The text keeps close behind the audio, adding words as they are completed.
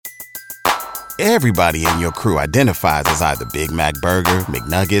Everybody in your crew identifies as either Big Mac Burger,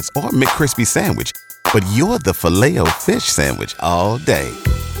 McNuggets, or McCrispy Sandwich. But you're the Filet-O-Fish Sandwich all day.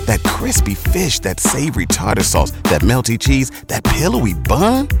 That crispy fish, that savory tartar sauce, that melty cheese, that pillowy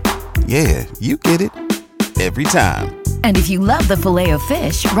bun. Yeah, you get it. Every time. And if you love the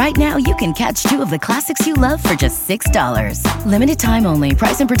Filet-O-Fish, right now you can catch 2 of the classics you love for just $6. Limited time only.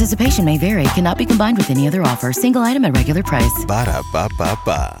 Price and participation may vary. Cannot be combined with any other offer. Single item at regular price.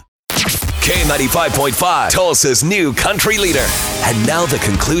 Ba-da-ba-ba-ba. K95.5, Tulsa's new country leader. And now the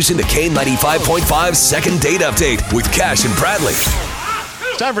conclusion to K95.5's second date update with Cash and Bradley.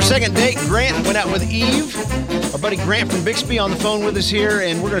 It's time for second date. Grant went out with Eve. Our buddy Grant from Bixby on the phone with us here,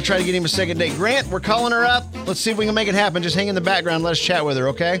 and we're going to try to get him a second date. Grant, we're calling her up. Let's see if we can make it happen. Just hang in the background. Let us chat with her,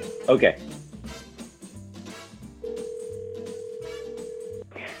 okay? Okay.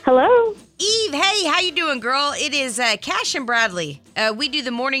 Hello. Eve, hey, how you doing, girl? It is Cash and Bradley. We do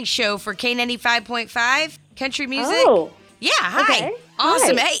the morning show for K95.5 Country Music. Oh. Yeah, hi. Okay.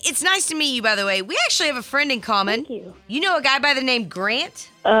 Awesome. Hi. Hey, it's nice to meet you, by the way. We actually have a friend in common. Thank you. You know a guy by the name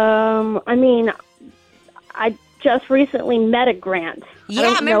Grant? I mean, I just recently met a Grant. Yeah, I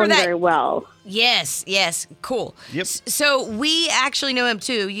don't remember know him that? very well. Yes, cool. Yep. So we actually know him,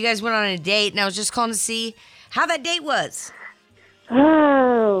 too. You guys went on a date, and I was just calling to see how that date was.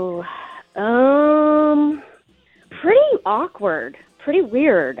 Oh, pretty awkward, pretty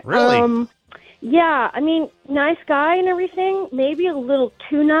weird. Really? Yeah, I mean, nice guy and everything, maybe a little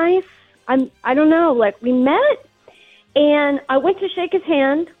too nice. I don't know, like we met and I went to shake his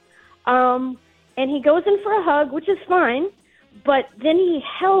hand, and he goes in for a hug, which is fine, but then he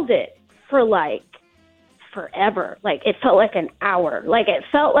held it for like forever. Like it felt like an hour. Like it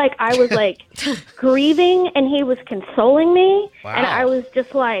felt like I was like grieving and he was consoling me. Wow. And I was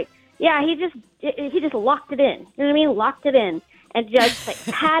just like, yeah, he just locked it in. You know what I mean? Locked it in and just like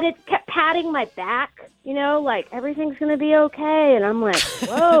kept patting my back, you know, like everything's going to be okay. And I'm like,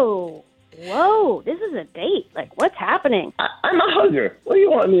 whoa, this is a date. Like what's happening? I'm a hugger. What do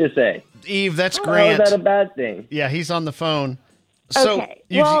you want me to say? Eve, that's How Grant. is that a bad thing? Yeah, he's on the phone. So, Okay.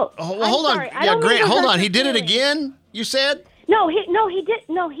 hold I'm on. sorry. I Yeah, don't mean Grant, to hold hurt on. He your did it feelings. again, you said? No, he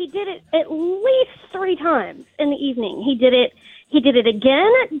did it at least 3 times in the evening. He did it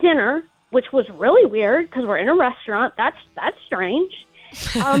again at dinner, which was really weird because we're in a restaurant. That's strange.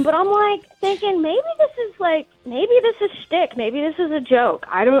 But I'm like thinking maybe this is shtick. Maybe this is a joke.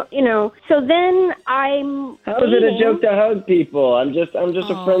 I don't, So then I'm. How is it a joke to hug people? I'm just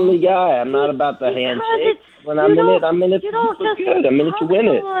a friendly guy. I'm not about the handshake. When I'm in it You don't for just good. I'm in it to win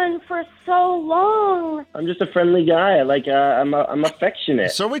it. someone for so long. I'm just a friendly guy. I'm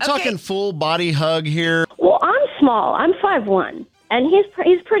affectionate. So are we talking full body hug here? Well, I'm small. I'm 5'1", and he's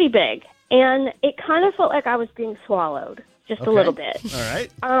pretty big, and it kind of felt like I was being swallowed just a little bit. All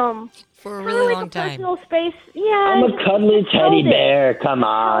right. For a Kinda really like long a time. personal space. Yeah. I'm a cuddly teddy bear. Come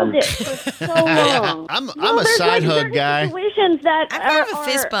on. Held it for so long. I'm No, a there's side hug there's guy. Situations that I'm kind of a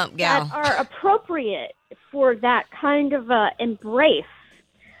fist bump gal. that are appropriate for that kind of embrace.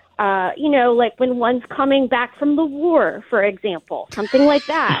 Like when one's coming back from the war, for example, something like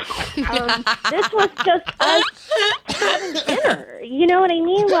that. This was just us having dinner. You know what I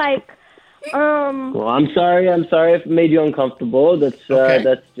mean? Like, Well, I'm sorry if it made you uncomfortable. That's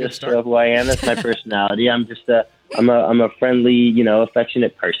just who I am. That's my personality. I'm a friendly,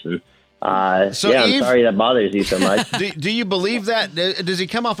 affectionate person. So I'm Eve- sorry that bothers you so much. Do you believe that? Does he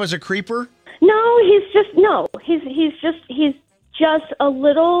come off as a creeper? no, he's just a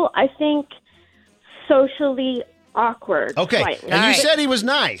little, I think, socially awkward. Okay. slightly. And you right. said he was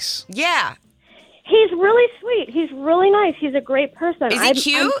nice. Yeah. He's really sweet. He's really nice. He's a great person. Is he I'm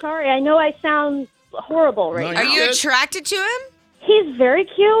cute? sorry. I know I sound horrible right No, now. Are you Good. attracted to him? He's very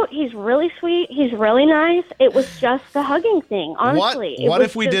cute. He's really sweet. He's really nice. It was just the hugging thing, honestly. It What was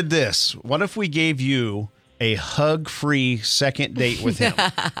if we just- did this? What if we gave you a hug-free second date with him?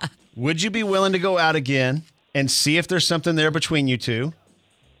 Would you be willing to go out again and see if there's something there between you two?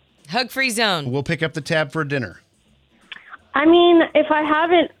 Hug-free zone. We'll pick up the tab for dinner. I mean, if I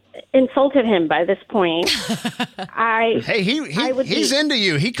haven't insulted him by this point, Hey, I would he's be- into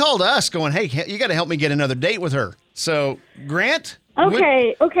you. He called us going, hey, you got to help me get another date with her. So, Grant?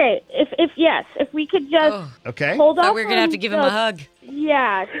 Okay. If we could just Okay. hold Thought off. we were gonna have to give him a hug.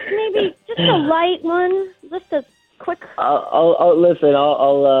 Yeah, maybe just a light one, just a quick. I'll listen.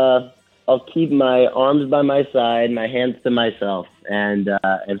 I'll keep my arms by my side, my hands to myself, and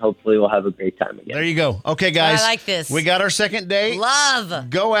hopefully we'll have a great time again. There you go. Okay, guys. I like this. We got our second date. Love.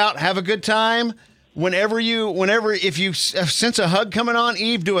 Go out, have a good time. If you sense a hug coming on,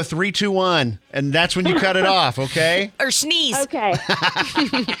 Eve, do a 3, 2, 1, and that's when you cut it off. Okay. Or sneeze. Okay.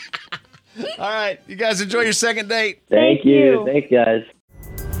 All right. You guys enjoy your second date. Thank you. Thanks, guys.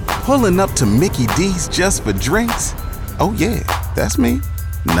 Pulling up to Mickey D's just for drinks? Oh, yeah, that's me.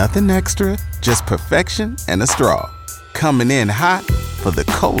 Nothing extra, just perfection and a straw. Coming in hot for the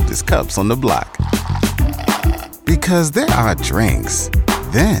coldest cups on the block. Because there are drinks.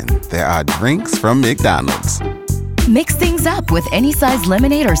 Then there are drinks from McDonald's. Mix things up with any size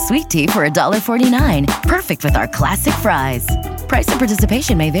lemonade or sweet tea for $1.49. Perfect with our classic fries. Price and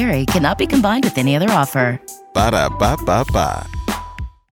participation may vary. Cannot be combined with any other offer. Ba-da-ba-ba-ba.